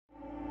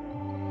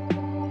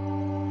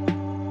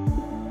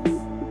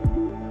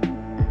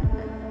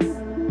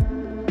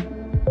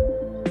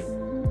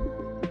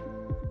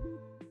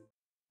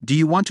Do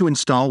you want to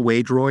install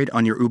Waydroid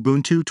on your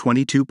Ubuntu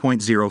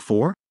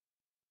 22.04?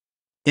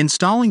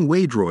 Installing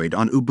Waydroid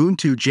on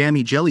Ubuntu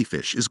Jammy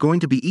Jellyfish is going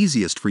to be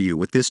easiest for you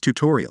with this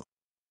tutorial.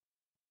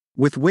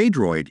 With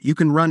Waydroid, you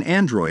can run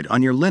Android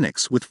on your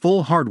Linux with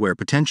full hardware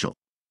potential.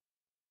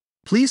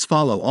 Please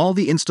follow all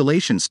the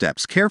installation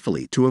steps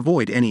carefully to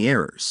avoid any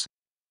errors.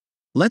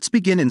 Let's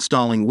begin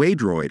installing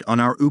Waydroid on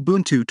our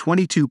Ubuntu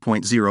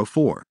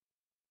 22.04.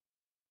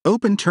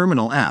 Open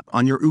Terminal app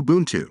on your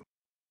Ubuntu.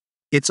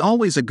 It's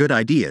always a good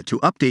idea to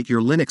update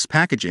your Linux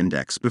package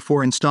index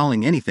before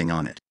installing anything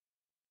on it.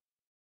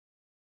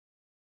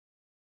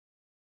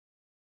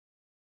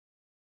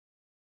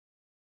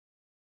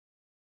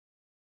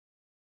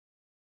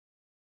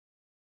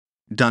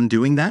 Done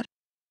doing that?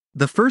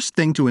 The first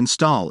thing to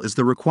install is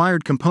the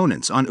required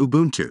components on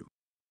Ubuntu.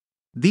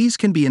 These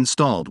can be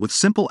installed with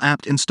simple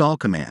apt install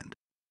command.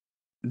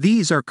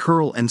 These are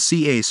curl and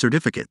CA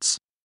certificates.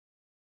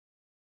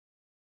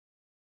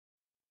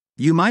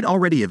 You might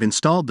already have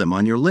installed them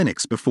on your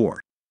Linux before.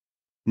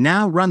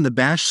 Now run the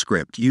bash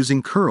script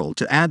using curl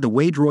to add the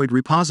Waydroid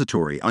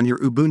repository on your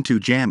Ubuntu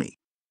Jammy.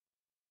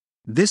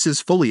 This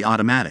is fully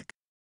automatic.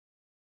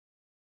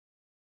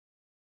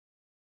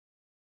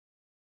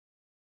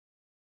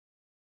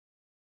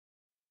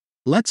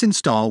 Let's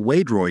install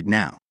Waydroid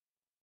now.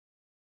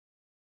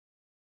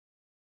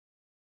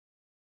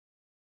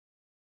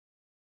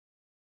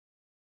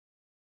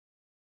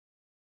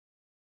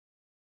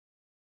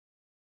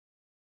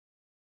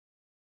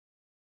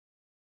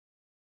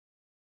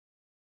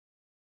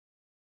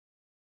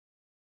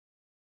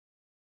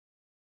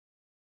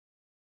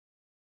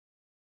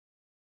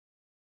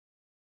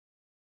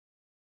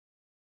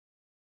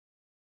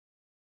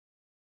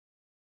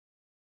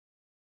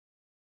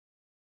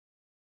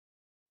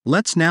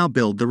 Let's now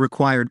build the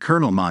required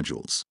kernel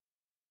modules.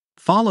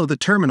 Follow the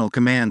terminal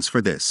commands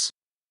for this.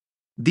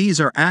 These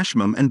are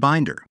ashmum and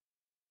binder.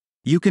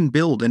 You can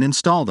build and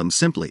install them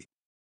simply.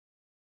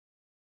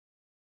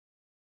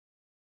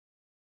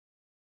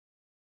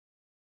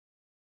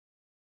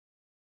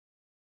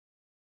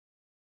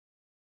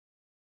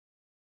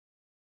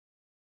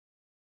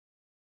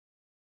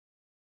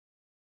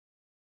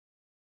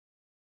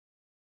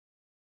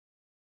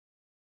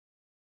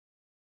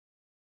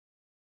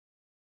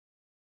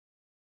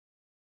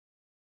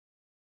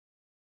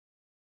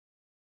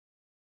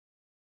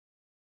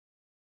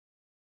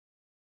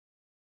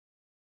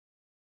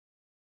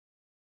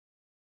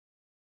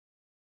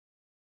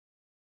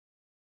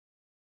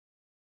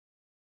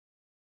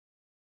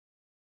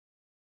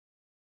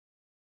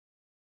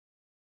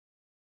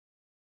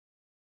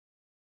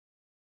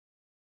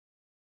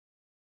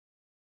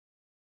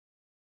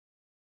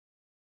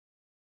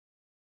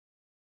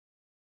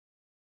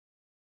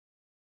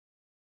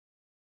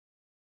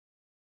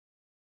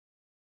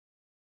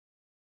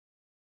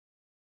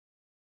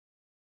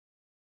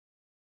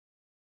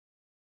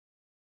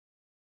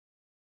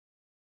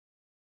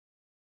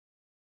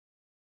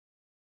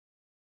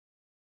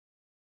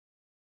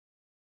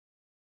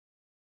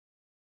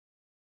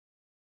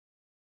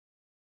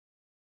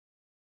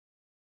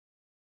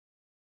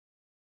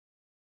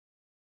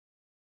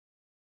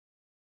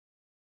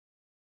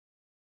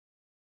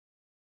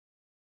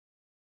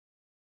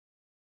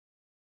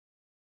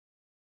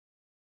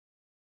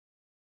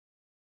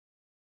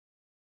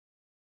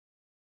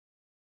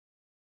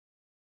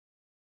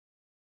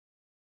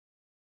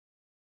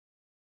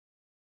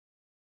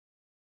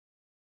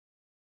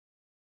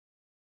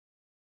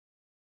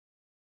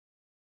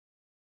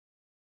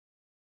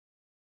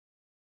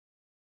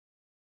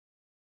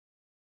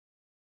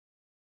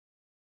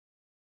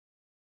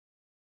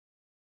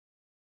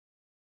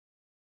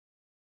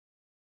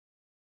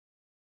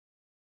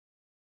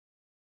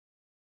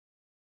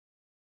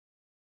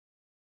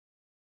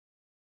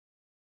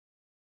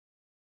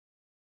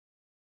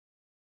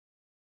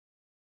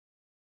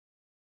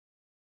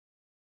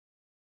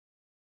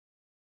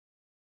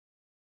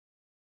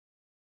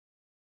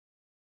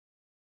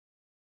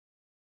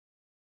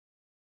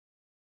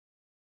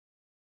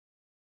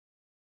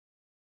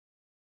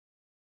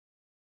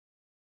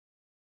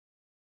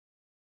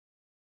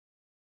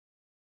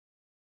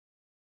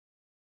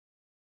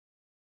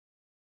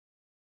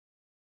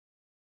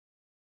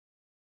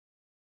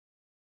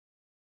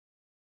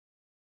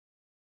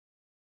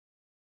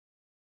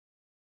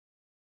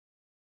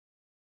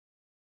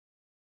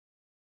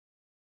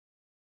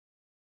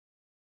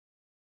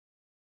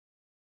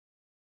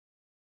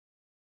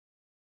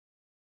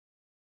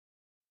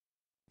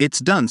 It's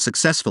done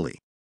successfully.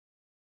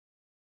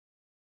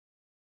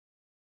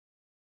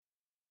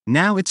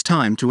 Now it's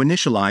time to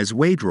initialize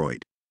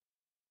Waydroid.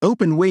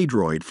 Open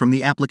Waydroid from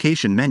the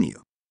application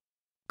menu.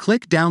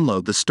 Click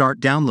Download to start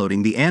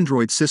downloading the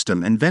Android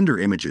system and vendor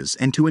images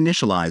and to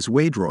initialize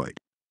Waydroid.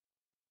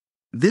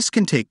 This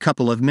can take a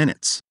couple of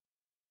minutes.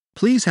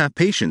 Please have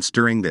patience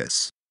during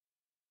this.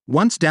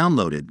 Once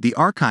downloaded, the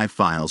archive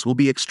files will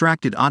be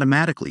extracted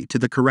automatically to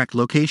the correct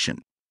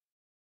location.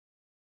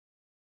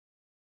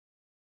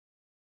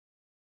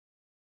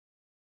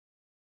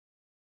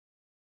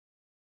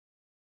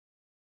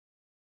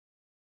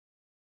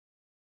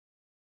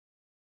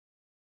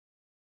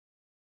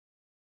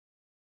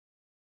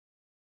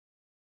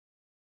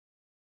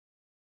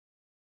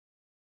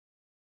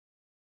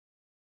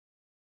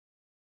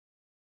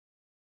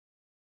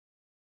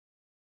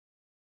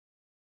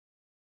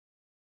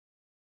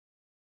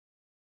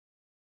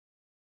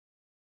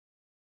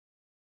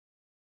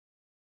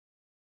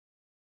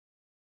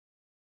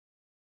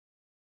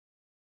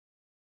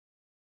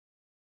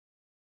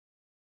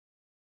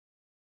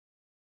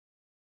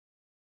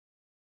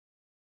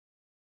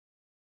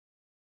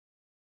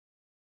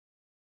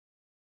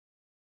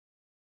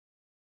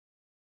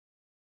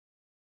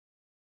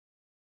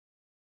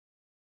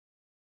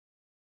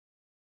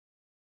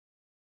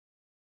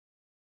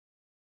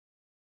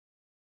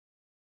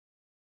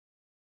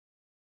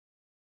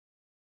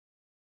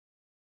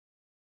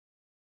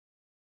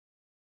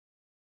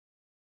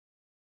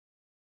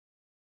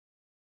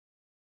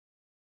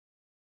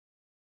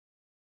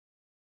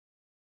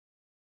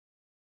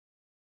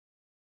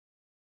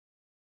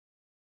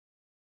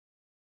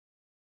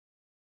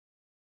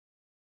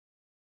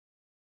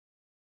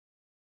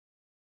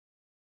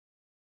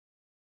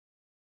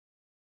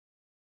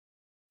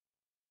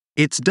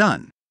 It's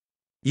done.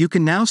 You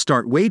can now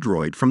start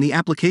Waydroid from the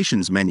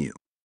Applications menu.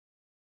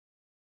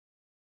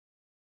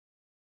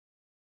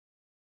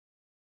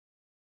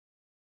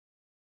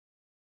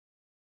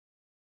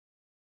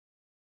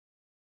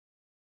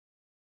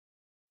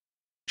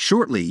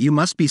 Shortly, you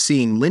must be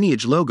seeing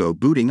Lineage logo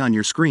booting on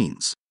your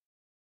screens.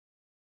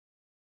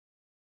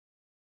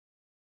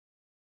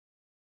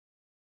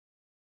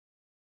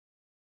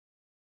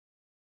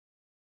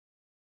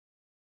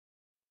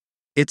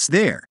 It's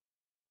there.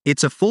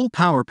 It's a full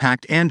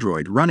power-packed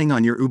Android running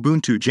on your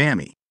Ubuntu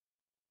Jammy.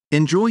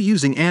 Enjoy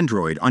using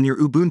Android on your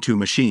Ubuntu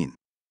machine.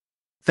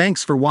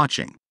 Thanks for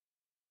watching.